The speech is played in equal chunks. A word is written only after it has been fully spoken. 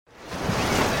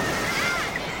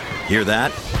Hear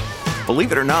that?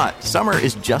 Believe it or not, summer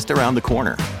is just around the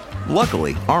corner.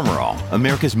 Luckily, Armor All,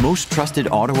 America's most trusted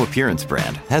auto appearance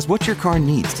brand, has what your car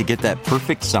needs to get that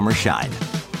perfect summer shine.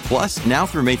 Plus, now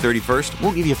through May 31st,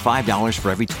 we'll give you $5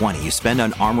 for every $20 you spend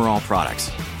on Armor All products.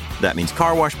 That means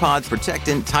car wash pods,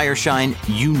 protectant, tire shine,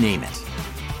 you name it.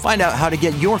 Find out how to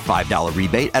get your $5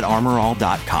 rebate at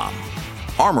armorall.com.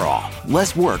 Armor All,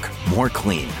 less work, more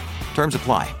clean. Terms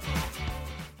apply.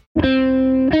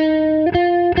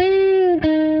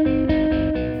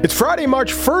 It's Friday,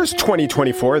 March 1st,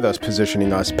 2024, thus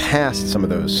positioning us past some of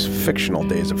those fictional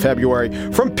days of February.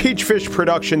 From Peachfish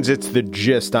Productions, it's The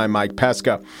Gist. I'm Mike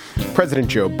Pesca. President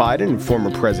Joe Biden and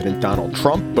former President Donald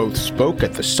Trump both spoke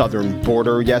at the southern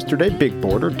border yesterday. Big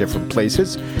border, different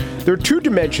places. There are two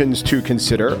dimensions to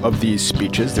consider of these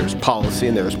speeches. There's policy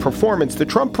and there's performance. The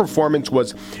Trump performance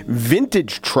was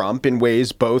vintage Trump in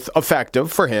ways both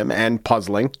effective for him and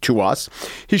puzzling to us.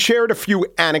 He shared a few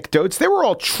anecdotes. They were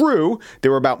all true. They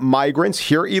were about migrants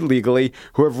here illegally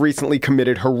who have recently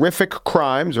committed horrific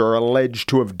crimes or are alleged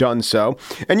to have done so.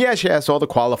 And yes, all the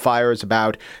qualifiers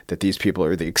about that these people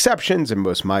are the exceptions and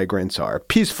most migrants are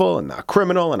peaceful and not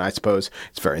criminal. And I suppose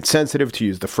it's very insensitive to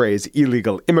use the phrase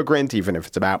illegal immigrant, even if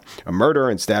it's about a murder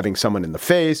and stabbing someone in the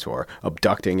face or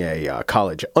abducting a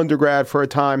college undergrad for a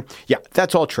time. Yeah,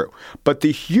 that's all true. But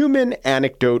the human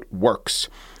anecdote works.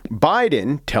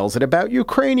 Biden tells it about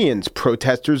Ukrainians,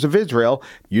 protesters of Israel,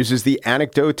 uses the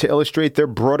anecdote to illustrate their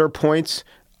broader points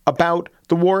about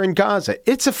the war in Gaza.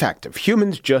 It's effective.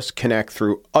 Humans just connect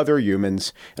through other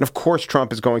humans. And of course,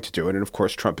 Trump is going to do it. And of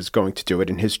course, Trump is going to do it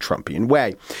in his Trumpian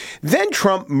way. Then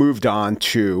Trump moved on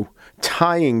to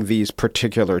tying these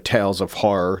particular tales of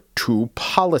horror to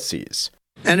policies.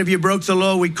 And if you broke the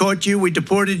law, we caught you, we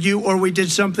deported you, or we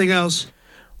did something else.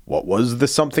 What was the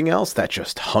something else that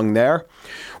just hung there?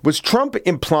 Was Trump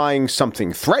implying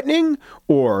something threatening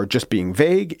or just being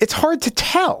vague? It's hard to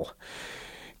tell.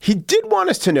 He did want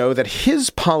us to know that his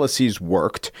policies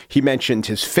worked. He mentioned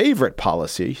his favorite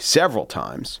policy several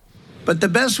times. But the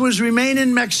best was remain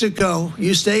in Mexico.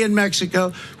 You stay in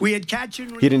Mexico. We had catch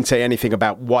and He didn't say anything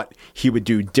about what he would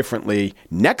do differently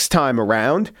next time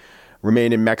around.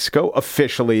 Remain in Mexico,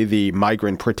 officially the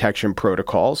migrant protection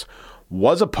protocols,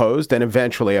 was opposed and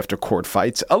eventually, after court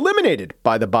fights, eliminated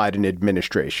by the Biden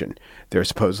administration. They're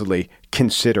supposedly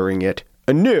considering it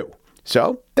anew.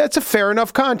 So that's a fair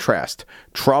enough contrast.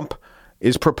 Trump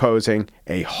is proposing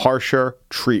a harsher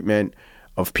treatment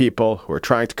of people who are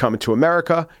trying to come into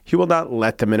America. He will not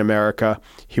let them in America.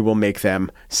 He will make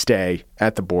them stay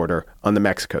at the border on the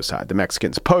Mexico side. The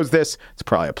Mexicans oppose this. It's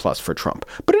probably a plus for Trump.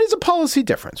 But it is a policy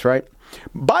difference, right?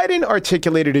 Biden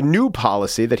articulated a new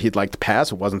policy that he'd like to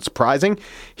pass. It wasn't surprising.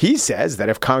 He says that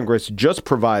if Congress just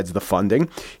provides the funding,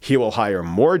 he will hire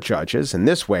more judges, and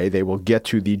this way they will get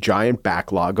to the giant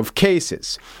backlog of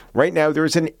cases. Right now, there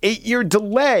is an 8-year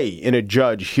delay in a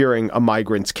judge hearing a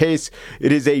migrant's case.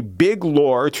 It is a big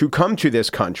lure to come to this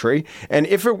country, and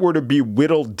if it were to be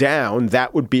whittled down,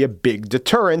 that would be a big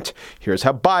deterrent. Here's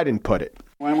how Biden put it.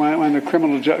 When the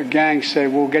criminal gangs say,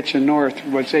 we'll get you north,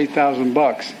 what's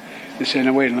 $8,000? They say,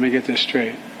 no, wait, let me get this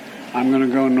straight. I'm going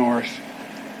to go north.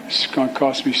 It's going to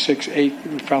cost me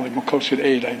 $8, probably closer to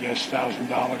 $8, I guess,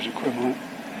 $1,000 equivalent.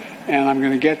 And I'm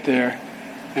going to get there,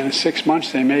 and in 6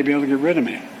 months they may be able to get rid of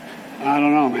me. I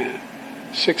don't know, man.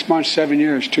 6 months, 7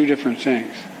 years, two different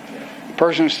things. The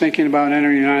person who's thinking about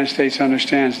entering the United States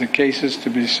understands the cases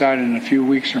to be decided in a few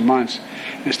weeks or months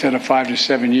instead of 5 to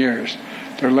 7 years.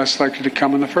 They're less likely to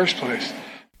come in the first place.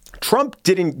 Trump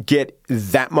didn't get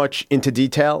that much into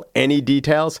detail, any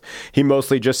details. He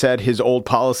mostly just said his old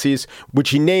policies, which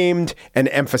he named and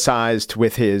emphasized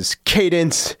with his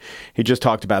cadence. He just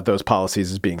talked about those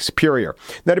policies as being superior.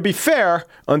 Now, to be fair,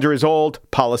 under his old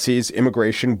policies,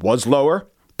 immigration was lower.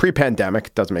 Pre-pandemic,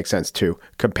 it doesn't make sense to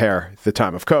compare the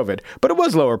time of COVID, but it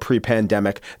was lower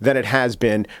pre-pandemic than it has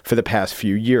been for the past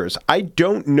few years. I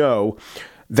don't know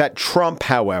that Trump,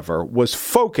 however, was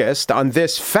focused on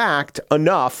this fact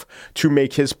enough to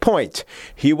make his point.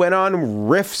 He went on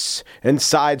riffs and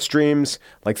side streams,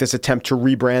 like this attempt to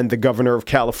rebrand the governor of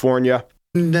California.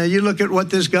 And you look at what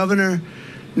this governor,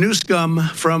 Newsom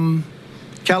from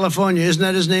California, isn't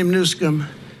that his name, Newsom?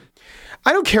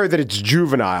 I don't care that it's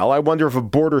juvenile. I wonder if a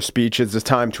border speech is the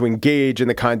time to engage in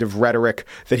the kind of rhetoric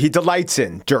that he delights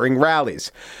in during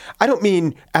rallies. I don't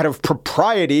mean out of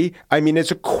propriety. I mean, it's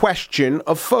a question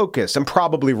of focus. I'm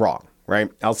probably wrong. right?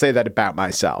 I'll say that about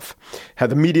myself. How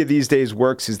the media these days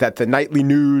works is that the nightly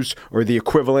news or the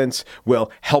equivalents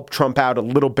will help Trump out a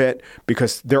little bit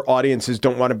because their audiences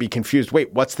don't want to be confused.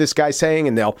 Wait, what's this guy saying?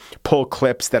 And they'll pull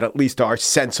clips that at least are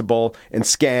sensible and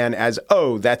scan as,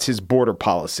 oh, that's his border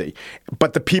policy.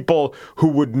 But the people who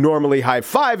would normally high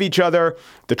five each other,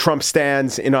 the Trump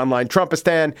stands in online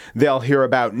Trumpistan, they'll hear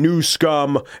about news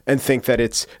scum and think that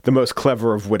it's the most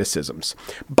clever of witticisms.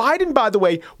 Biden, by the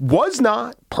way, was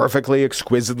not perfectly,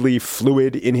 exquisitely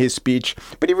fluid in his speech,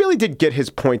 but he really did get his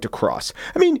point across.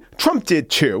 I mean, Trump did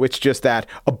too. It's just that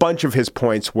a bunch of his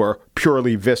points were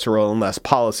purely visceral and less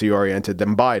policy-oriented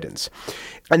than Biden's.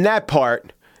 And that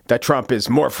part, that Trump is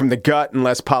more from the gut and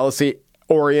less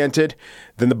policy-oriented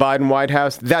than the Biden White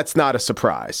House, that's not a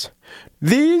surprise.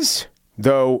 These,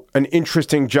 though an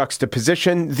interesting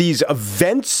juxtaposition, these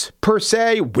events per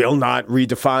se will not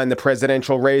redefine the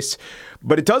presidential race,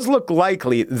 but it does look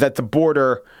likely that the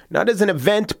border, not as an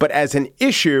event, but as an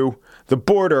issue, the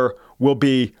border will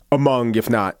be among, if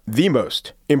not the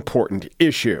most important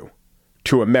issue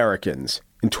to Americans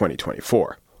in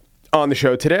 2024. On the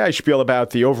show today, I spiel about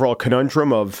the overall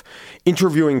conundrum of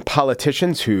interviewing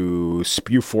politicians who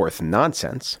spew forth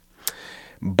nonsense.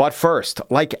 But first,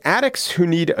 like addicts who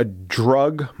need a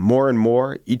drug more and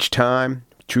more each time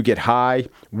to get high,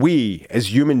 we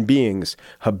as human beings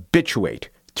habituate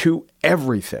to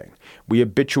everything. We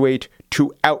habituate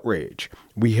to outrage.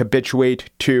 We habituate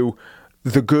to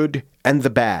the good and the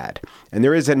bad. And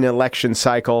there is an election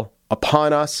cycle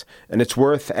upon us, and it's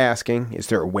worth asking, is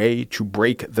there a way to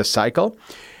break the cycle?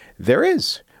 There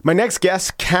is. My next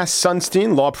guest, Cass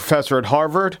Sunstein, law professor at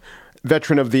Harvard,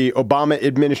 veteran of the Obama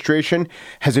administration,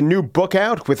 has a new book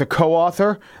out with a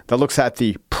co-author that looks at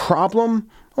the problem,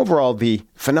 overall the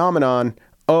phenomenon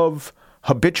of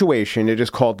habituation. It is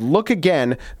called Look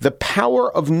Again, The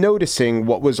Power of Noticing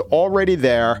What Was Already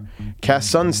There.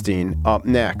 Cass Sunstein up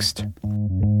next.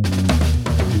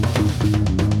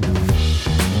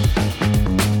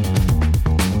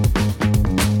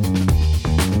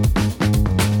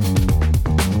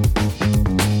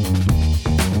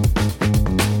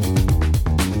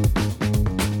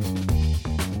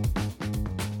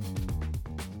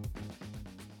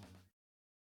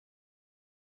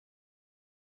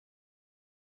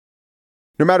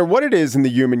 No matter what it is in the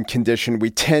human condition,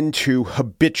 we tend to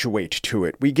habituate to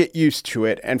it. We get used to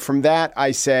it. And from that,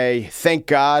 I say, thank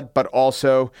God, but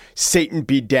also Satan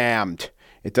be damned.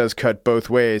 It does cut both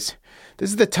ways.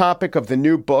 This is the topic of the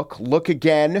new book, Look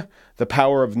Again, The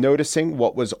Power of Noticing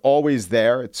What Was Always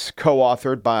There. It's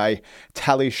co-authored by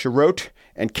Tali Sharot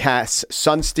and Cass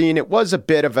Sunstein. It was a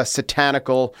bit of a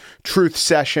satanical truth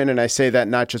session, and I say that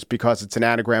not just because it's an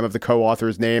anagram of the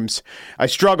co-authors' names. I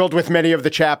struggled with many of the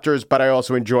chapters, but I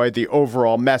also enjoyed the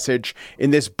overall message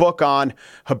in this book on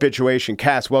habituation.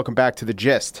 Cass, welcome back to The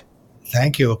Gist.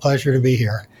 Thank you. A pleasure to be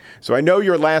here. So I know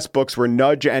your last books were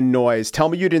Nudge and Noise. Tell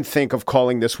me you didn't think of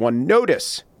calling this one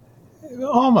Notice.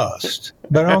 Almost,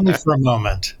 but only for a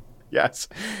moment. Yes.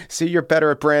 See, you're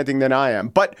better at branding than I am.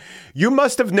 But you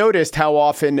must have noticed how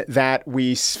often that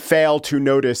we fail to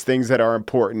notice things that are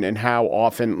important, and how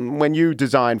often when you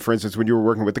design, for instance, when you were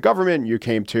working with the government, you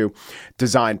came to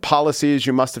design policies,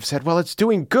 you must have said, well, it's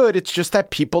doing good. It's just that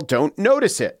people don't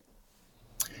notice it.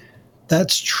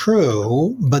 That's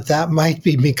true, but that might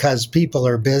be because people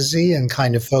are busy and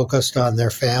kind of focused on their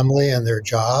family and their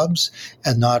jobs,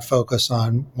 and not focused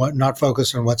on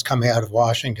what's coming out of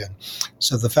Washington.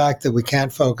 So the fact that we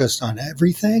can't focus on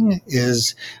everything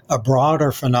is a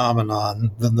broader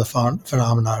phenomenon than the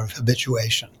phenomenon of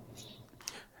habituation.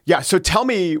 Yeah. So tell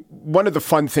me, one of the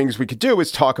fun things we could do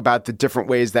is talk about the different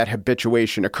ways that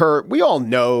habituation occur. We all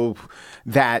know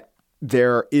that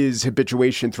there is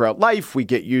habituation throughout life. We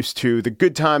get used to the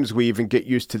good times. We even get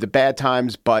used to the bad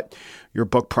times. But your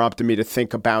book prompted me to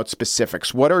think about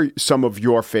specifics. What are some of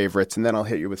your favorites? And then I'll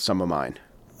hit you with some of mine.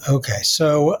 Okay,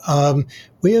 so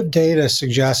we have data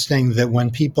suggesting that when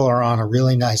people are on a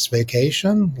really nice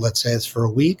vacation, let's say it's for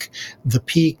a week, the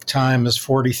peak time is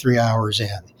 43 hours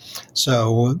in.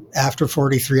 So after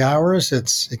 43 hours,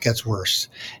 it gets worse.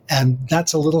 And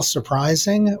that's a little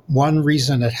surprising. One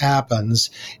reason it happens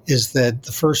is that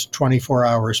the first 24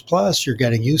 hours plus, you're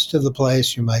getting used to the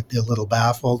place. You might be a little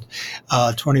baffled.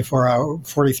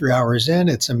 43 hours in,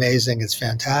 it's amazing. It's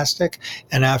fantastic.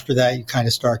 And after that, you kind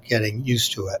of start getting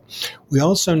used to it. We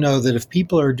also know that if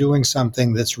people are doing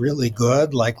something that's really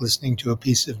good, like listening to a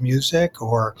piece of music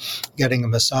or getting a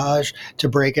massage, to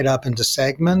break it up into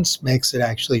segments makes it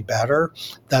actually better.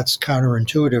 That's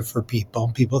counterintuitive for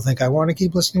people. People think, I want to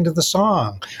keep listening to the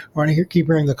song. I want to keep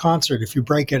hearing the concert. If you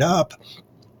break it up,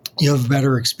 you have a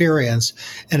better experience.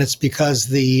 And it's because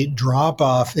the drop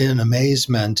off in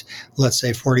amazement, let's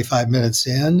say 45 minutes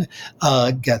in,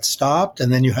 gets stopped.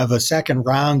 And then you have a second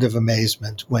round of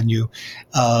amazement when you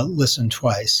listen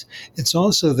twice. It's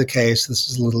also the case, this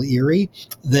is a little eerie,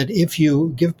 that if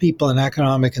you give people an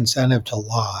economic incentive to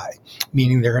lie,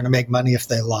 meaning they're going to make money if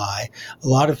they lie, a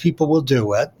lot of people will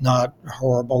do it, not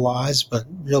horrible lies, but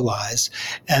real lies.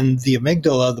 And the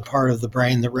amygdala, the part of the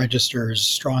brain that registers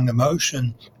strong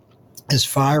emotion, is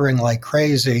firing like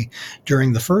crazy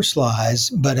during the first lies,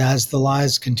 but as the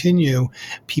lies continue,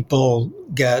 people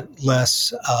get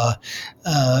less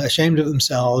ashamed of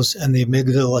themselves, and the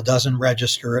amygdala doesn't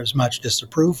register as much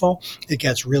disapproval. It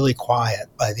gets really quiet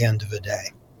by the end of the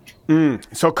day.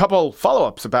 So a couple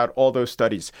follow-ups about all those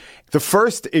studies. The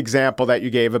first example that you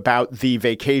gave about the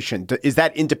vacation, is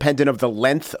that independent of the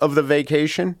length of the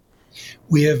vacation?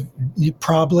 We have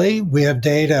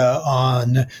data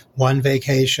on one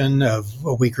vacation of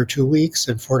a week or 2 weeks,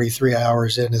 and 43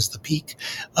 hours in is the peak.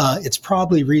 It's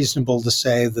probably reasonable to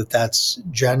say that that's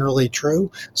generally true.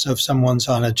 So if someone's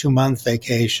on a 2-month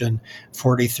vacation,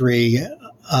 43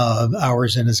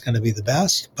 hours in is going to be the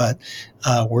best. But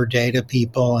we're data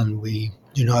people, and we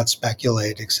do not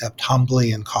speculate except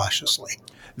humbly and cautiously.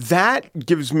 That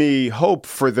gives me hope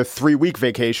for the 3-week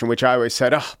vacation, which I always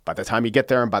said, by the time you get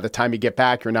there and by the time you get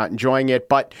back, you're not enjoying it.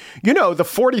 But, the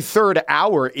 43rd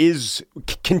hour is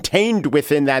contained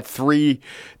within that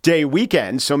 3-day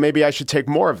weekend. So maybe I should take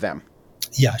more of them.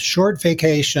 Yeah, short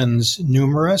vacations,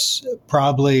 numerous,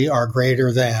 probably are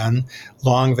greater than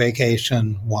long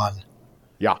vacation, one.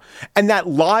 Yeah. And that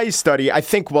lies study, I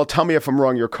think, well, tell me if I'm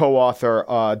wrong, your co-author,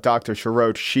 Dr.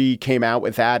 Sharot, she came out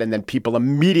with that, and then people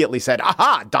immediately said,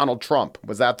 aha, Donald Trump.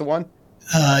 Was that the one?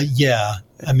 Yeah.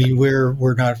 I mean,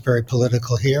 we're not very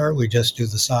political here. We just do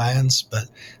the science, but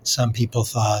some people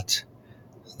thought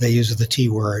they used the T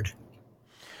word.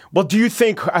 Well, do you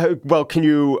think, can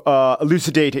you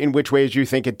elucidate in which ways you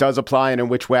think it does apply and in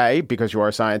which way? Because you are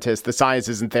a scientist. The science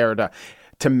isn't there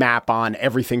to map on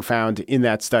everything found in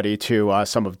that study to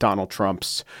some of Donald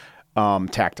Trump's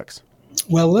tactics.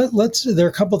 Well, there are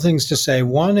a couple things to say.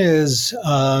 One is,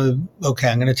 I'm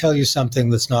going to tell you something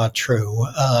that's not true.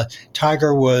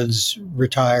 Tiger Woods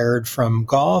retired from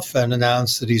golf and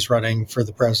announced that he's running for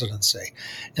the presidency.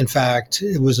 In fact,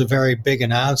 it was a very big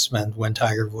announcement when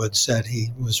Tiger Woods said he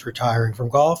was retiring from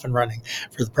golf and running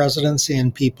for the presidency,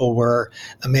 and people were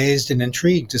amazed and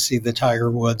intrigued to see that Tiger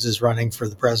Woods is running for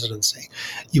the presidency.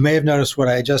 You may have noticed what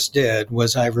I just did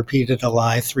was I repeated a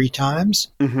lie 3 times.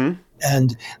 Mm-hmm.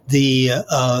 And the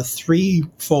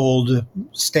threefold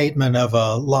statement of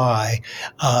a lie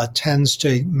tends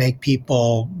to make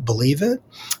people believe it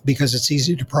because it's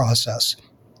easy to process.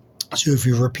 So if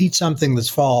you repeat something that's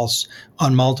false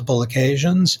on multiple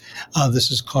occasions,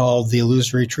 this is called the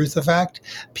illusory truth effect.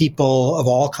 People of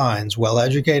all kinds,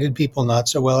 well-educated people, not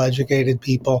so well-educated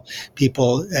people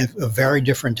of very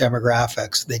different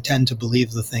demographics, they tend to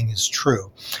believe the thing is true.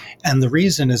 And the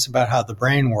reason is about how the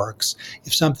brain works.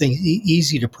 If something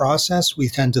easy to process, we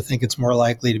tend to think it's more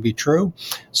likely to be true.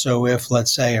 So if,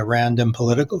 let's say, a random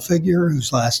political figure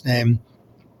whose last name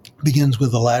begins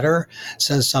with a letter,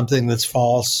 says something that's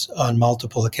false on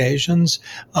multiple occasions,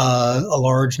 a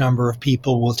large number of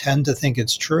people will tend to think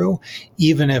it's true,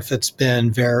 even if it's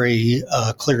been very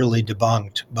clearly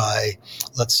debunked by,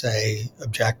 let's say,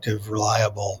 objective,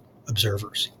 reliable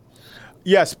observers.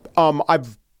 Yes,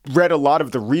 I've read a lot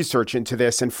of the research into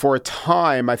this, and for a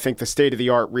time, I think the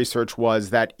state-of-the-art research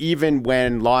was that even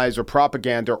when lies or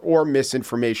propaganda or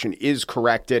misinformation is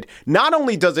corrected, not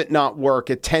only does it not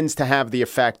work, it tends to have the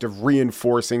effect of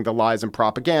reinforcing the lies and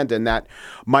propaganda, and that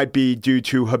might be due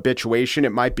to habituation.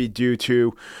 It might be due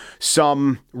to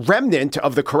some remnant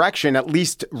of the correction at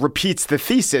least repeats the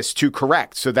thesis to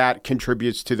correct, so that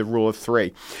contributes to the rule of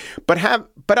 3. But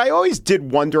I always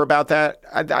did wonder about that.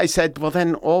 I said, well,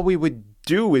 then all we would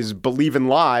do is believe in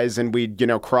lies, and we'd,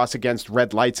 cross against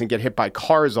red lights and get hit by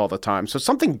cars all the time. So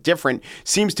something different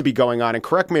seems to be going on. And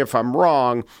correct me if I'm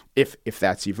wrong, if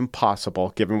that's even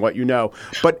possible, given what you know.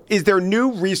 But is there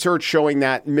new research showing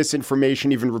that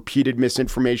misinformation, even repeated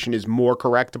misinformation, is more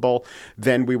correctable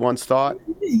than we once thought?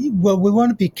 Well, we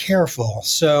want to be careful.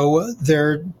 So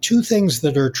there are 2 things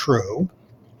that are true.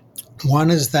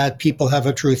 One is that people have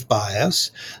a truth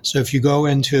bias. So if you go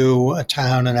into a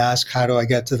town and ask, how do I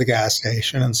get to the gas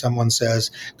station? And someone says,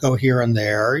 go here and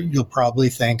there, you'll probably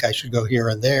think I should go here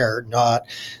and there, not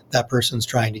that person's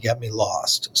trying to get me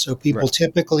lost. So people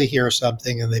typically hear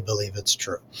something and they believe it's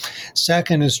true.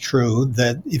 Second is true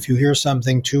that if you hear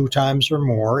something 2 times or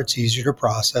more, it's easier to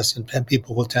process and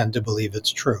people will tend to believe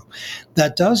it's true.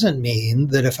 That doesn't mean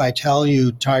that if I tell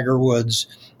you Tiger Woods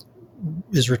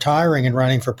is retiring and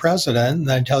running for president, and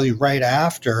then tell you right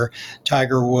after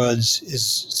Tiger Woods is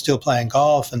still playing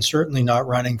golf and certainly not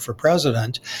running for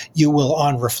president, you will,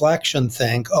 on reflection,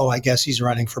 think, oh, I guess he's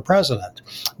running for president.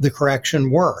 The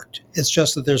correction worked. It's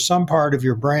just that there's some part of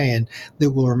your brain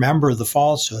that will remember the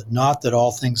falsehood, not that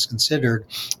all things considered,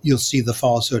 you'll see the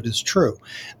falsehood is true.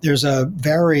 There's a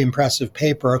very impressive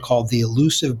paper called The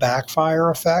Elusive Backfire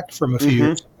Effect from a few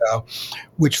years ago,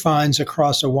 which finds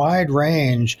across a wide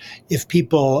range, if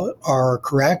people are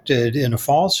corrected in a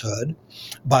falsehood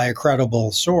by a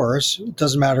credible source, it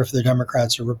doesn't matter if they're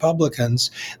Democrats or Republicans,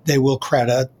 they will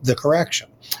credit the correction.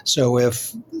 So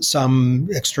if some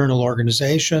external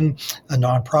organization, a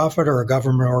nonprofit or a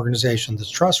government organization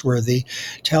that's trustworthy,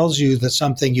 tells you that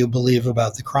something you believe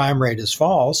about the crime rate is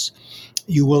false,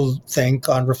 you will think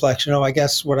on reflection, oh, I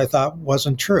guess what I thought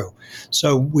wasn't true.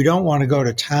 So we don't want to go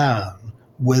to town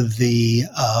with the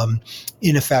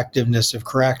ineffectiveness of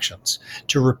corrections.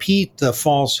 To repeat the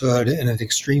falsehood in an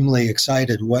extremely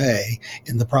excited way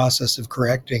in the process of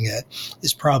correcting it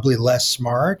is probably less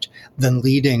smart than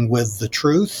leading with the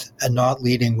truth and not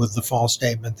leading with the false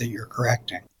statement that you're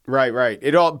correcting. Right.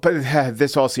 But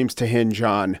this all seems to hinge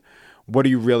on what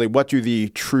do the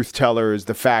truth tellers,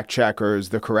 the fact checkers,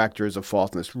 the correctors of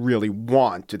falseness really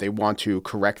want? Do they want to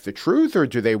correct the truth, or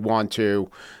do they want to,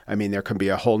 there can be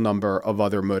a whole number of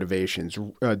other motivations,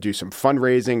 do some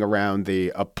fundraising around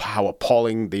how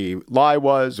appalling the lie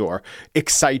was, or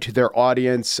excite their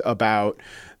audience about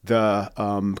the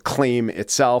claim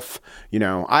itself.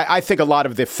 I think a lot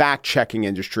of the fact-checking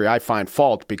industry I find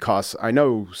fault, because I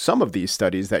know some of these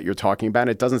studies that you're talking about,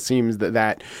 it doesn't seem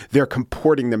that they're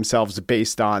comporting themselves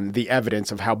based on the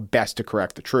evidence of how best to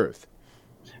correct the truth.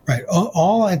 Right.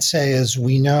 All I'd say is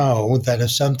we know that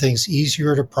if something's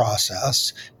easier to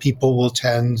process, people will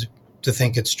tend to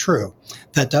think it's true.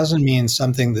 That doesn't mean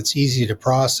something that's easy to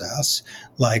process,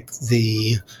 like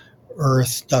the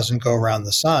Earth doesn't go around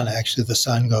the sun. Actually, the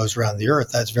sun goes around the Earth.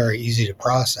 That's very easy to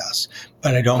process,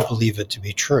 but I don't believe it to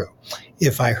be true.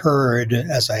 If I heard,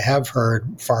 as I have heard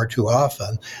far too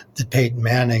often, that Peyton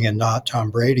Manning and not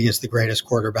Tom Brady is the greatest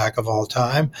quarterback of all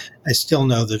time, I still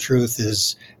know the truth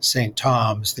is St.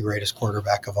 Tom is the greatest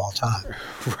quarterback of all time.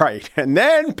 Right. And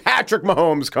then Patrick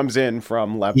Mahomes comes in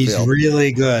from left field. He's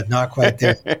really good. Not quite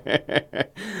there.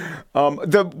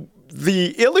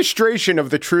 The illustration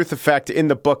of the truth effect in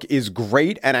the book is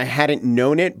great, and I hadn't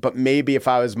known it, but maybe if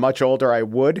I was much older, I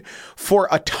would. For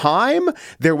a time,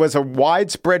 there was a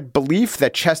widespread belief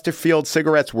that Chesterfield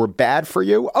cigarettes were bad for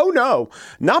you. Oh, no,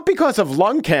 not because of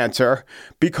lung cancer,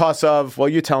 because of, well,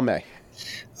 you tell me.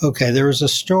 Okay, there was a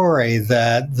story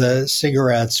that the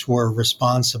cigarettes were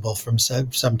responsible from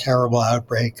some terrible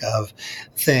outbreak of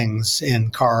things in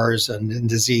cars and in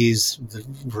disease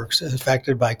that were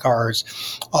affected by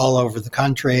cars all over the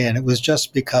country. And it was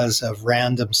just because of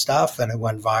random stuff, and it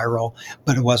went viral,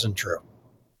 but it wasn't true.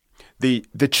 The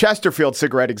Chesterfield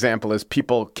cigarette example is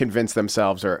people convinced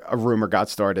themselves, or a rumor got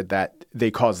started, that they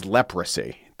caused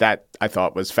leprosy. That I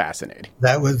thought was fascinating.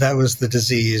 That was the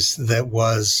disease that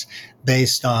was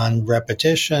based on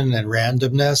repetition and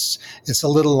randomness. It's a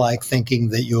little like thinking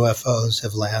that UFOs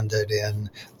have landed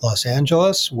in Los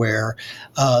Angeles, where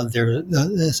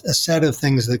there's a set of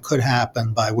things that could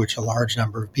happen by which a large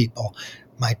number of people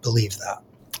might believe that.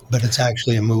 But it's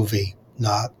actually a movie,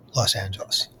 not Los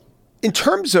Angeles. In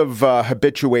terms of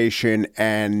habituation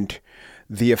and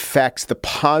the effects, the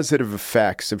positive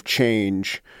effects of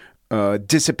change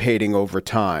dissipating over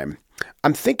time,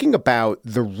 I'm thinking about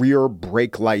the rear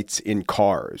brake lights in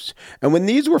cars. And when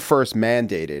these were first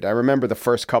mandated, I remember the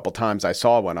first couple times I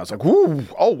saw one, I was like, "Ooh,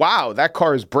 oh, wow, that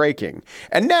car is braking."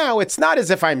 And now it's not as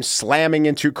if I'm slamming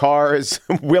into cars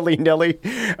willy-nilly,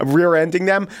 rear-ending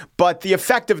them, but the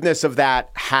effectiveness of that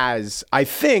has, I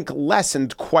think,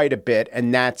 lessened quite a bit.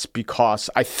 And that's because,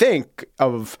 I think,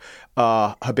 of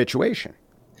habituation.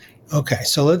 Okay,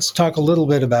 so let's talk a little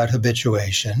bit about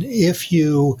habituation. If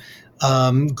you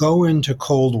go into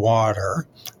cold water,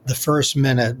 the first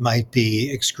minute might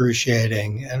be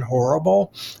excruciating and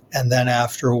horrible, and then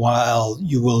after a while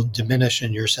you will diminish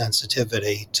in your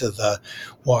sensitivity to the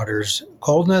water's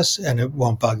coldness, and it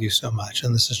won't bug you so much.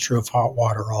 And this is true of hot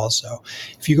water also.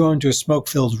 If you go into a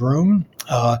smoke-filled room,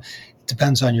 it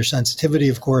Depends on your sensitivity,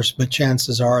 of course, but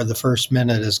chances are the first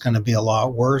minute is going to be a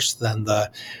lot worse than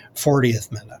the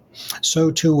 40th minute.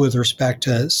 So too with respect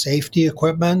to safety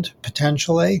equipment,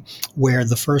 potentially, where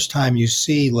the first time you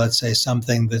see, let's say,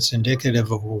 something that's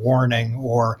indicative of a warning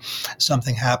or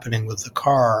something happening with the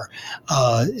car,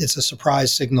 it's a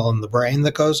surprise signal in the brain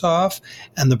that goes off,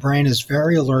 and the brain is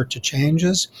very alert to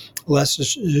changes, less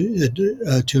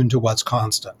attuned to what's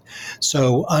constant.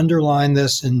 So underline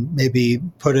this and maybe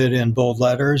put it in bold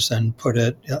letters and put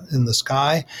it in the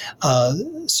sky.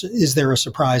 Is there a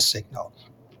surprise signal?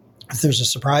 If there's a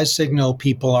surprise signal,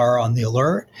 people are on the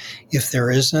alert. If there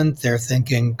isn't, they're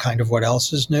thinking kind of what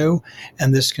else is new.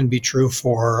 And this can be true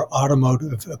for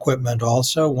automotive equipment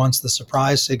also. Once the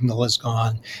surprise signal is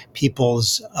gone,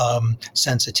 people's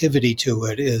sensitivity to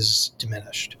it is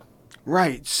diminished.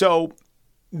 Right. So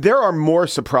there are more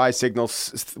surprise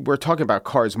signals. We're talking about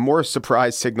cars, more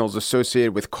surprise signals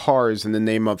associated with cars in the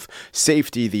name of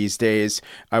safety these days.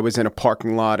 I was in a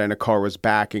parking lot and a car was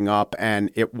backing up,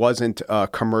 and it wasn't a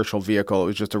commercial vehicle. It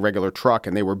was just a regular truck,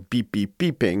 and they were beep, beep,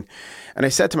 beeping. And I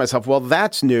said to myself, well,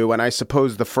 that's new. And I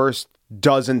suppose the first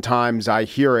dozen times I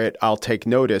hear it, I'll take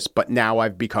notice, but now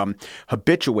I've become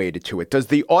habituated to it. Does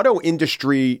the auto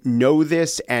industry know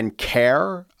this and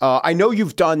care? I know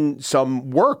you've done some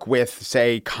work with,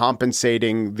 say,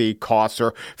 compensating the costs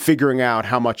or figuring out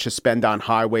how much to spend on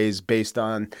highways based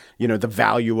on, the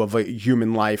value of a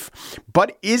human life.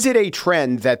 But is it a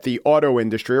trend that the auto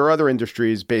industry or other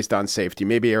industries based on safety,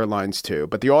 maybe airlines too,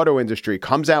 but the auto industry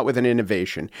comes out with an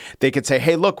innovation? They could say,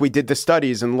 hey, look, we did the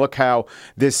studies and look how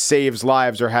this saves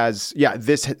lives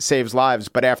this saves lives.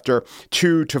 But after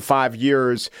 2 to 5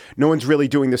 years, no one's really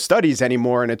doing the studies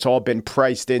anymore. And it's all been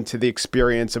priced into the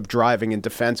experience of driving and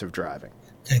defensive driving.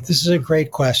 Okay, this is a great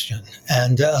question,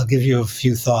 and I'll give you a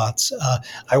few thoughts.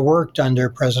 I worked under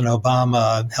President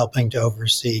Obama helping to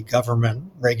oversee government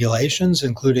regulations,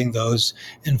 including those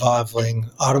involving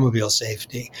automobile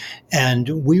safety.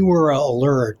 And we were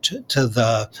alert to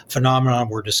the phenomenon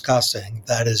we're discussing,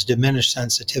 that is diminished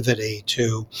sensitivity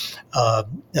to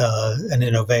an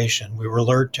innovation. We were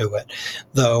alert to it,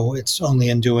 though it's only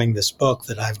in doing this book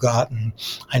that I've gotten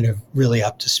kind of really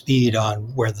up to speed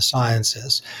on where the science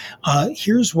is.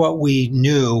 Here's what we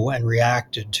knew and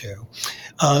reacted to.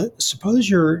 Suppose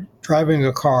you're driving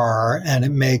a car and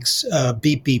it makes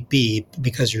beep, beep, beep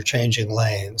because you're changing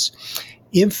lanes.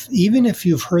 Even if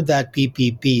you've heard that beep,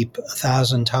 beep, beep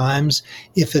 1,000 times,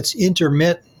 if it's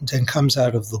intermittent and comes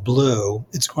out of the blue,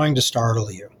 it's going to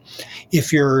startle you.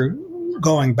 If you're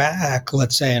going back,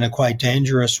 let's say in a quite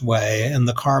dangerous way, and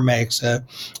the car makes a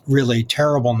really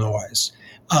terrible noise,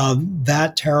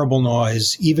 that terrible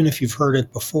noise, even if you've heard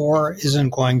it before,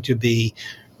 isn't going to be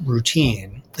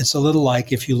routine. It's a little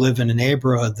like if you live in a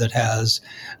neighborhood that has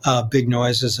big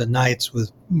noises at nights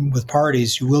with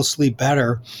parties, you will sleep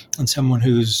better than someone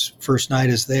whose first night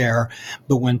is there.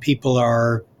 But when people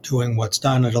are doing what's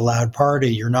done at a loud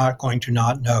party, you're not going to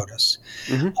not notice.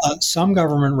 Mm-hmm. Some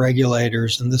government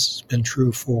regulators, and this has been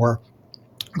true for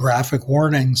graphic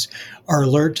warnings, are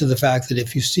alert to the fact that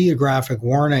if you see a graphic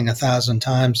warning 1,000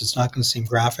 times, it's not going to seem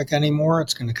graphic anymore.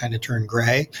 It's going to kind of turn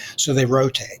gray. So they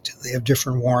rotate. They have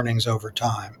different warnings over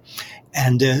time.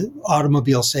 And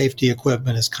automobile safety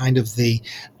equipment is kind of the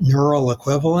neural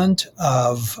equivalent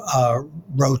of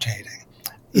rotating.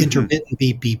 Intermittent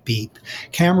beep, beep, beep.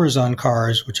 Cameras on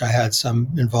cars, which I had some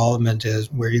involvement in,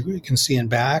 where you can see in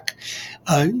back.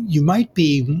 You might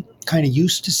be kind of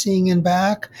used to seeing in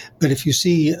back, but if you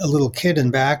see a little kid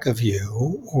in back of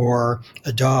you or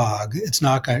a dog, it's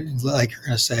not going to, like you're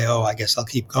going to say, oh, I guess I'll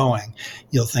keep going.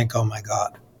 You'll think, oh my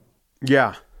God.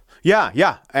 Yeah.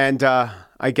 And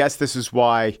I guess this is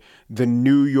why the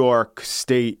New York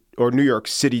State or New York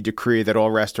City decree that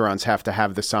all restaurants have to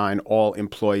have the sign, all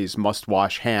employees must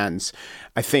wash hands.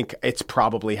 I think it's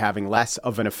probably having less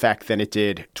of an effect than it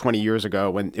did 20 years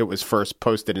ago when it was first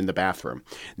posted in the bathroom.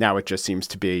 Now it just seems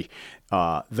to be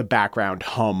the background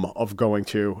hum of going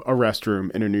to a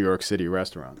restroom in a New York City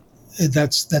restaurant.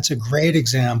 That's a great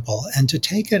example. And to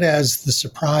take it as the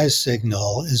surprise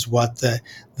signal is what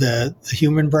the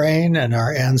human brain and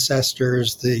our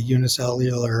ancestors, the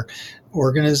unicellular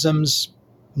organisms,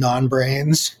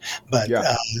 non-brains, but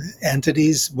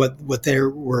entities, what they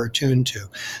were attuned to.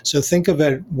 So think of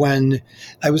it when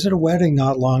I was at a wedding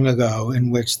not long ago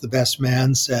in which the best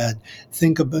man said,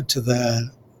 think about to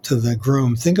the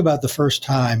groom, think about the first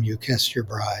time you kissed your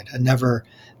bride, and never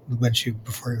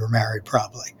before you were married,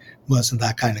 probably. Wasn't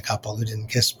that kind of couple who didn't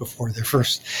kiss before before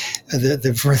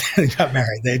they got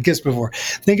married. They had kissed before.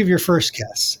 Think of your first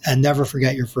kiss and never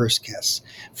forget your first kiss.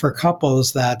 For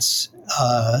couples, that's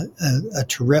a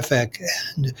terrific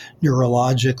and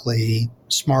neurologically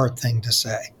smart thing to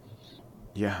say.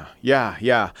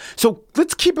 Yeah. So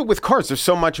let's keep it with cars. There's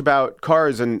so much about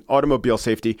cars and automobile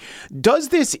safety. Does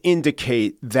this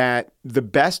indicate that the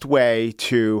best way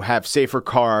to have safer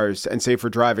cars and safer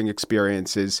driving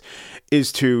experiences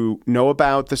is to know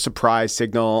about the surprise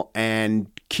signal and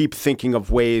keep thinking of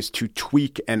ways to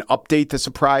tweak and update the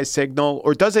surprise signal?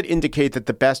 Or does it indicate that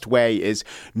the best way is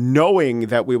knowing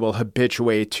that we will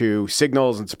habituate to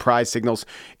signals and surprise signals,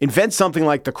 invent something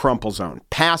like the crumple zone,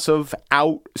 passive,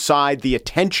 outside the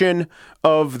attention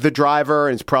of the driver,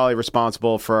 and is probably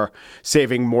responsible for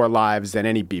saving more lives than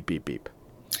any beep, beep, beep?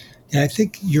 Yeah, I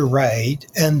think you're right.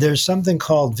 And there's something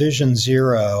called Vision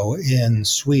Zero in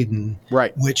Sweden,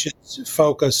 right, which is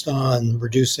focused on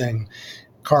reducing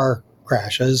car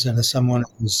crashes. And as someone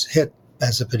who was hit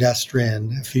as a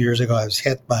pedestrian a few years ago, I was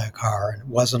hit by a car, and it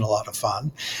wasn't a lot of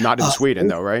fun. Not in Sweden,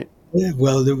 though, right?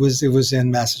 Well, it was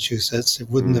in Massachusetts. It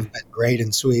wouldn't have been great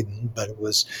in Sweden, but it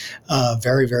was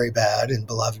very, very bad in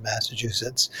beloved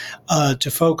Massachusetts. To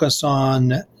focus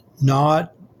on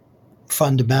not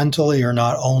fundamentally, or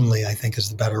not only, I think is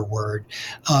the better word,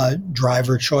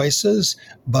 driver choices,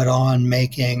 but on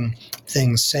making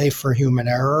things safe for human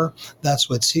error. That's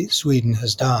what Sweden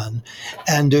has done.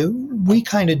 And we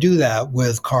kind of do that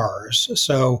with cars.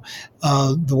 So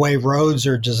the way roads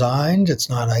are designed, it's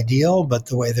not ideal, but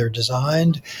the way they're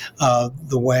designed,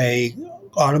 the way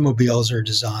automobiles are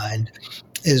designed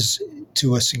is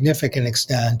to a significant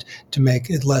extent to make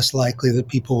it less likely that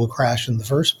people will crash in the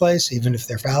first place, even if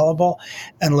they're fallible,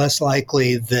 and less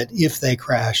likely that if they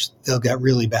crash, they'll get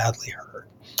really badly hurt.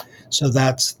 So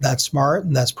that's smart,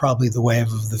 and that's probably the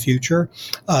wave of the future.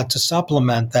 To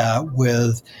supplement that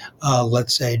with,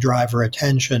 let's say, driver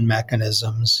attention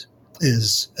mechanisms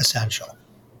is essential.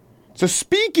 So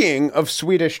speaking of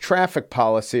Swedish traffic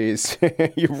policies,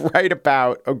 you write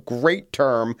about a great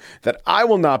term that I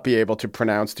will not be able to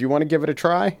pronounce. Do you want to give it a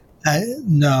try?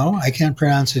 No, I can't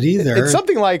pronounce it either. It's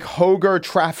something like Höger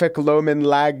Trafik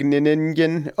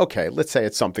Lomenlagningen. Okay, let's say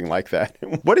it's something like that.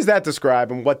 What does that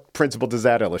describe, and what principle does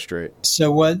that illustrate? So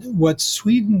what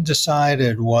Sweden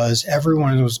decided was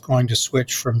everyone was going to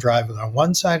switch from driving on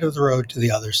one side of the road to the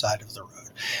other side of the road.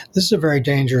 This is a very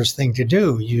dangerous thing to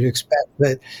do. You'd expect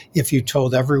that if you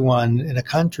told everyone in a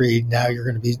country, now you're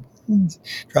going to be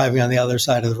driving on the other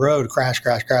side of the road, crash,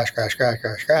 crash, crash, crash, crash,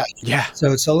 crash, crash. Yeah.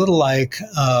 So it's a little like,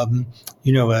 an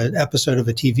episode of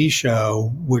a TV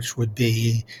show, which would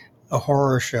be a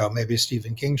horror show, maybe a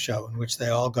Stephen King show, in which they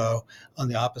all go on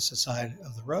the opposite side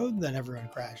of the road, and then everyone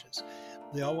crashes.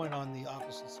 They all went on the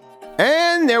opposite side.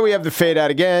 And there we have the fade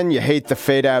out again. You hate the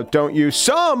fade out, don't you?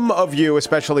 Some of you,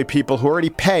 especially people who already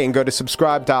pay and go to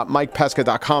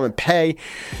subscribe.mikepesca.com and pay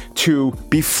to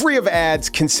be free of ads,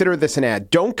 consider this an ad.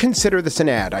 Don't consider this an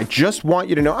ad. I just want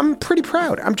you to know I'm pretty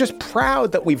proud. I'm just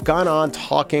proud that we've gone on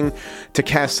talking to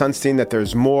Cass Sunstein, that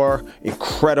there's more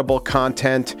incredible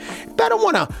content. I don't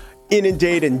want to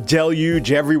inundate and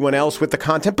deluge everyone else with the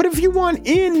content, but if you want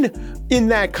in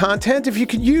that content, if you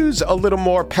could use a little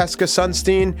more Pesca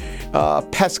Sunstein,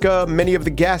 Pesca, many of the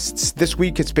guests this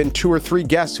week, it's been 2 or 3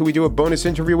 guests who we do a bonus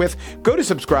interview with. Go to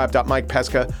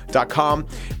subscribe.mikepesca.com.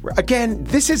 Again,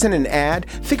 this isn't an ad.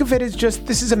 Think of it as just,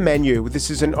 this is a menu.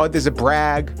 There's a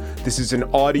brag. This is an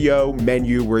audio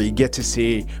menu where you get to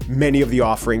see many of the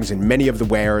offerings and many of the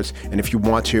wares. And if you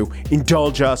want to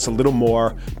indulge us a little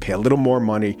more, pay a little more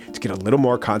money to get a little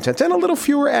more content and a little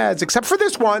fewer ads, except for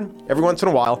this one, every once in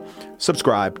a while,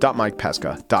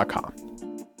 subscribe.mikepesca.com.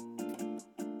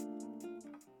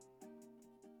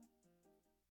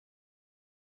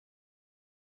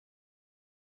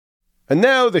 And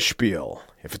now the spiel.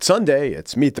 If it's Sunday,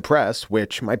 it's Meet the Press,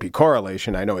 which might be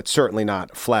correlation. I know it's certainly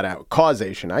not flat-out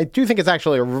causation. I do think it's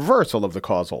actually a reversal of the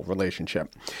causal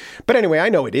relationship. But anyway, I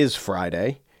know it is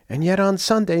Friday, and yet on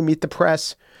Sunday, Meet the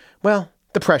Press, well,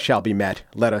 the press shall be met,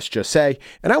 let us just say.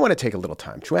 And I want to take a little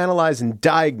time to analyze and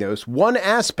diagnose one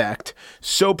aspect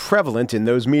so prevalent in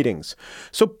those meetings.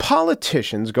 So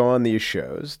politicians go on these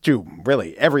shows, do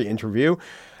really every interview,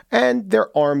 and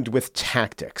they're armed with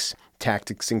tactics.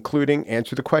 Tactics including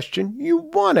answer the question you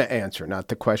want to answer, not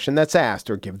the question that's asked,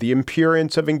 or give the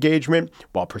appearance of engagement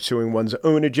while pursuing one's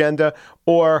own agenda,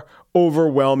 or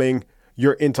overwhelming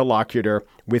your interlocutor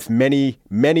with many,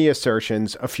 many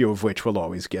assertions, a few of which will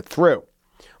always get through.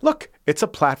 Look, it's a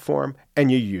platform,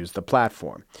 and you use the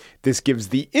platform. This gives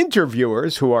the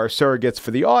interviewers, who are surrogates for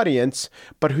the audience,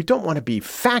 but who don't want to be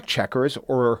fact checkers,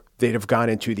 or they'd have gone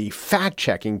into the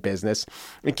fact-checking business,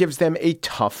 it gives them a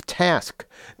tough task.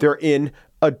 They're in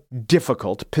a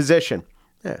difficult position.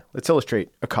 Let's illustrate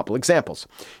a couple examples.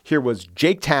 Here was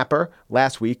Jake Tapper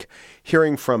last week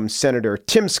hearing from Senator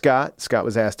Tim Scott. Scott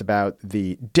was asked about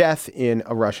the death in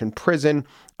a Russian prison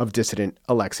of dissident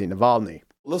Alexei Navalny.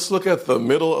 Let's look at the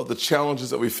middle of the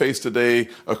challenges that we face today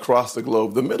across the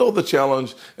globe. The middle of the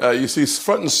challenge, you see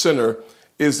front and center,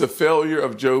 is the failure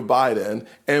of Joe Biden.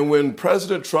 And when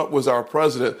President Trump was our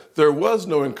president, there was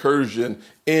no incursion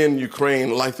in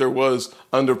Ukraine like there was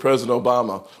under President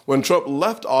Obama. When Trump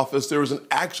left office, there was an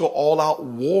actual all-out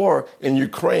war in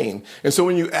Ukraine. And so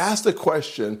when you ask the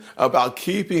question about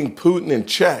keeping Putin in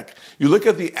check, you look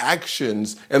at the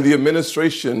actions and the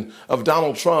administration of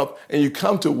Donald Trump, and you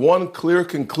come to one clear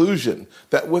conclusion,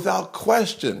 that without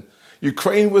question,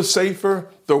 Ukraine was safer,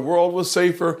 the world was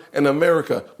safer, and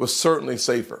America was certainly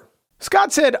safer.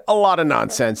 Scott said a lot of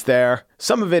nonsense there.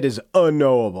 Some of it is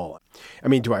unknowable. I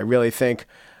mean, do I really think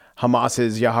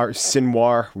Hamas's Yahya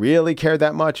Sinwar really cared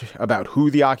that much about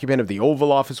who the occupant of the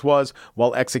Oval Office was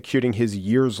while executing his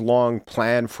years-long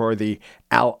plan for the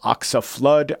Al-Aqsa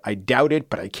flood? I doubt it,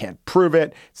 but I can't prove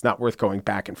it. It's not worth going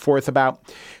back and forth about.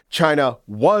 China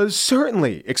was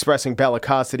certainly expressing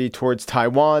bellicosity towards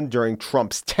Taiwan during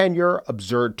Trump's tenure,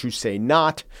 absurd to say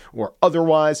not, or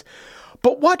otherwise.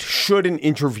 But what should an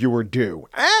interviewer do?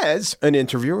 As an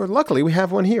interviewer, luckily we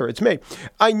have one here. It's me.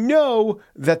 I know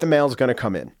that the mail's going to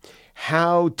come in.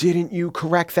 How didn't you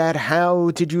correct that?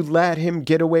 How did you let him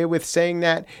get away with saying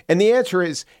that? And the answer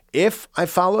is, if I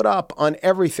followed up on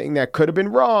everything that could have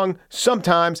been wrong,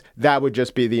 sometimes that would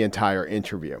just be the entire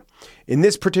interview. In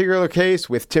this particular case,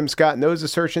 with Tim Scott and those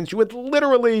assertions, you would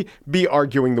literally be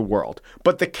arguing the world.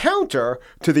 But the counter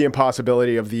to the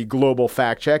impossibility of the global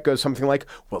fact check goes something like,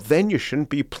 well, then you shouldn't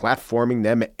be platforming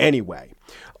them anyway.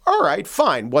 All right,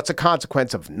 fine. What's a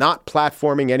consequence of not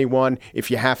platforming anyone if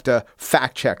you have to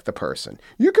fact check the person?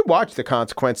 You could watch the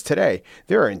consequence today.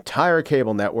 There are entire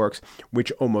cable networks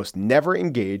which almost never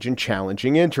engage in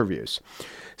challenging interviews.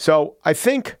 So I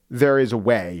think there is a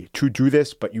way to do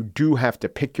this, but you do have to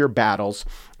pick your battles.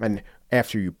 And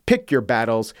after you pick your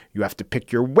battles, you have to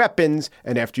pick your weapons.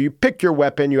 And after you pick your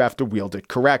weapon, you have to wield it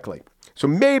correctly. So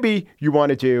maybe you want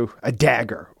to do a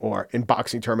dagger, or in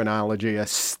boxing terminology, a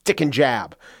stick and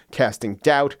jab, casting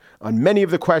doubt on many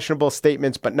of the questionable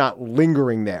statements, but not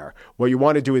lingering there. What you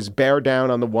want to do is bear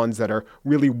down on the ones that are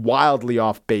really wildly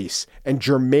off base and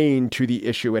germane to the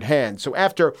issue at hand. So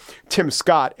after Tim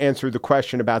Scott answered the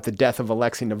question about the death of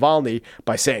Alexei Navalny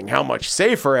by saying how much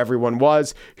safer everyone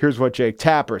was, here's what Jake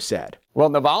Tapper said. Well,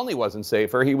 Navalny wasn't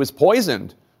safer. He was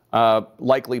poisoned,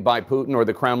 likely by Putin or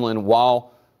the Kremlin,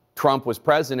 while Trump was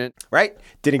president. Right?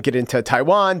 Didn't get into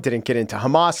Taiwan, didn't get into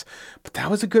Hamas, but that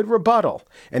was a good rebuttal.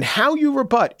 And how you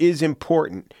rebut is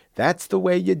important. That's the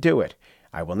way you do it.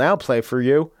 I will now play for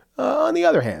you, on the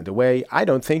other hand, a way I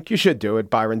don't think you should do it.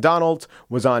 Byron Donalds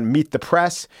was on Meet the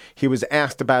Press. He was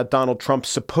asked about Donald Trump's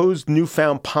supposed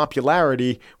newfound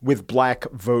popularity with black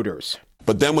voters.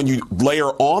 But then when you layer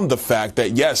on the fact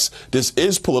that, yes, this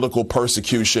is political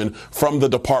persecution from the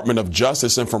Department of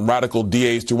Justice and from radical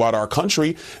DAs throughout our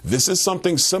country, this is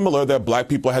something similar that black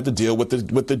people had to deal with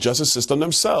the justice system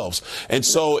themselves. And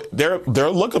so their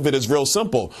look of it is real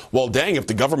simple. Well, dang, if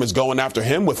the government's going after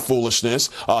him with foolishness,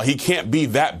 he can't be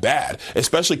that bad,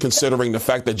 especially considering the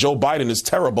fact that Joe Biden is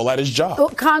terrible at his job. Well,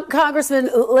 Congressman,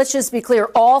 let's just be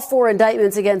clear. All 4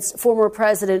 indictments against former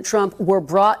President Trump were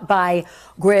brought by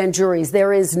grand juries.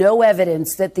 There is no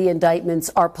evidence that the indictments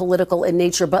are political in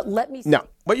nature. But let me... No.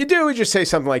 What you do is just say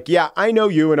something like, yeah, I know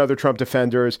you and other Trump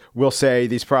defenders will say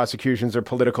these prosecutions are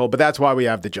political, but that's why we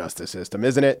have the justice system,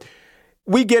 isn't it?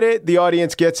 We get it. The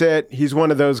audience gets it. He's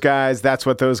one of those guys. That's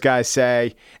what those guys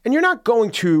say. And you're not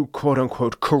going to, quote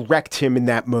unquote, correct him in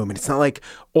that moment. It's not like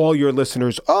all your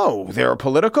listeners, oh, they're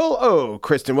political? Oh,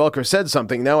 Kristen Welker said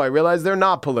something. Now I realize they're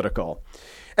not political.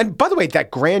 And by the way,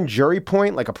 that grand jury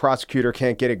point, like a prosecutor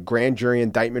can't get a grand jury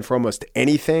indictment for almost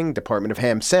anything, Department of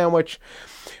Ham Sandwich.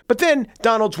 But then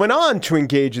Donalds went on to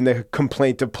engage in the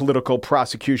complaint of political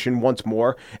prosecution once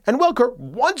more. And Welker,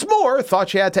 once more, thought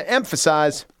she had to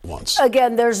emphasize once.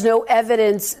 Again, there's no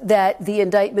evidence that the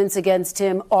indictments against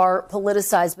him are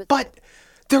politicized. But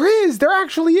there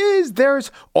actually is.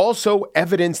 There's also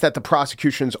evidence that the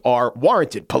prosecutions are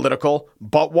warranted, political,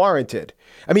 but warranted.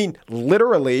 I mean,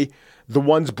 literally, the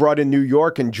ones brought in New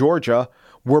York and Georgia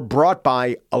were brought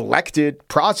by elected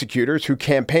prosecutors who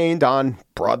campaigned on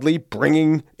broadly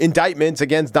bringing indictments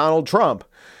against Donald Trump.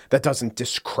 That doesn't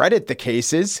discredit the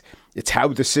cases. It's how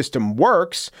the system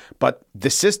works, but the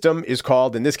system is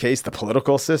called, in this case, the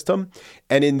political system.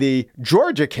 And in the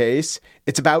Georgia case,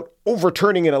 it's about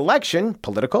overturning an election,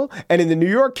 political. And in the New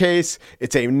York case,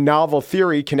 it's a novel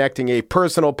theory connecting a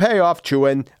personal payoff to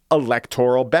an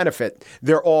electoral benefit.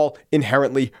 They're all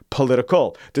inherently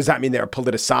political. Does that mean they're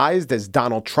politicized as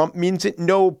Donald Trump means it?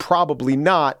 No, probably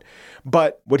not.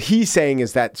 But what he's saying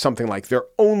is that something like they're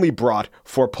only brought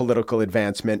for political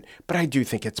advancement. But I do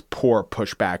think it's poor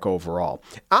pushback overall.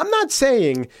 I'm not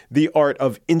saying the art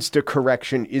of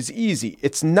insta-correction is easy.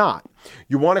 It's not.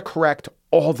 You want to correct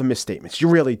all the misstatements. You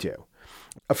really do.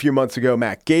 A few months ago,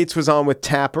 Matt Gaetz was on with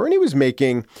Tapper, and he was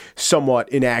making somewhat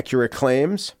inaccurate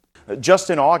claims. Just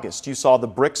in August, you saw the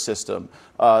BRICS system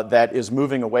that is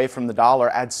moving away from the dollar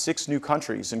add 6 new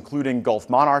countries, including Gulf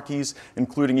monarchies,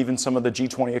 including even some of the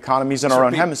G20 economies in our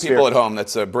own hemisphere. People at home,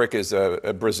 that's BRIC is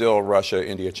Brazil, Russia,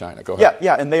 India, China. Go ahead.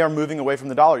 Yeah, and they are moving away from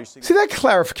the dollar. You see that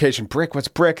clarification, BRIC, what's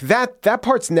BRIC? That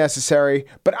part's necessary,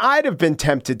 but I'd have been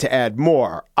tempted to add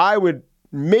more. I would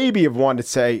maybe have wanted to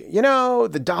say,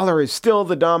 the dollar is still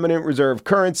the dominant reserve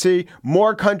currency.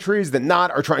 More countries than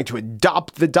not are trying to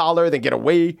adopt the dollar than get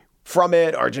away from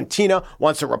it. Argentina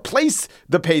wants to replace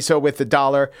the peso with the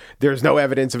dollar. There's no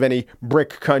evidence of any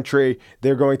BRIC country.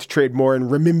 They're going to trade more in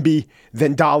renminbi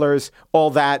than dollars.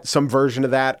 All that, some version of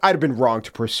that. I'd have been wrong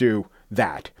to pursue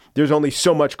that. There's only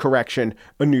so much correction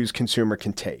a news consumer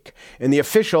can take. And the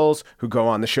officials who go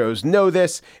on the shows know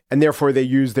this, and therefore they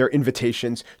use their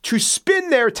invitations to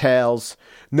spin their tales,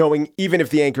 knowing even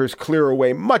if the anchors clear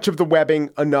away much of the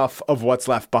webbing, enough of what's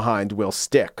left behind will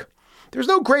stick. There's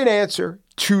no great answer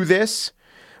to this,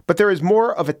 but there is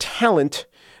more of a talent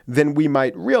than we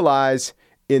might realize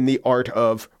in the art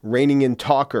of reining in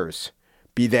talkers,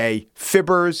 be they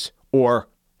fibbers or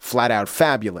flat-out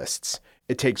fabulists.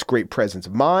 It takes great presence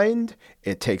of mind.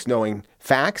 It takes knowing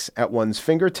facts at one's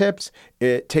fingertips.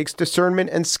 It takes discernment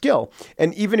and skill.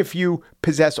 And even if you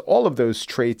possess all of those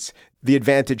traits, the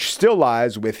advantage still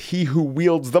lies with he who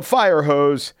wields the fire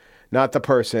hose, not the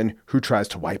person who tries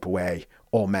to wipe away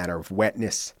all manner of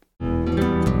wetness.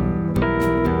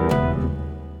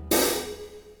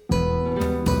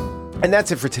 And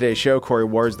that's it for today's show. Corey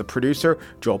Ward is the producer.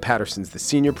 Joel Patterson's the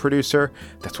senior producer.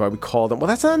 That's why we call them. Well,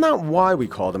 that's not why we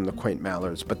call them the Quaint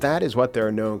Mallards, but that is what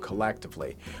they're known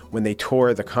collectively when they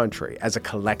tour the country as a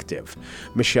collective.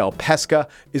 Michelle Pesca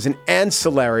is an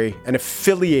ancillary and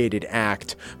affiliated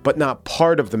act, but not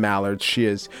part of the Mallards. She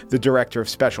is the director of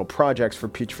special projects for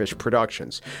Peachfish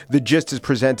Productions. The Gist is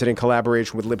presented in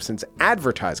collaboration with Libsyn's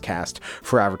AdvertiseCast.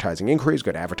 For advertising inquiries,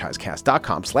 go to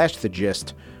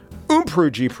advertisecast.com/thegist.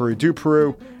 Peru, G Peru, do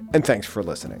Peru, and thanks for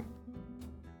listening.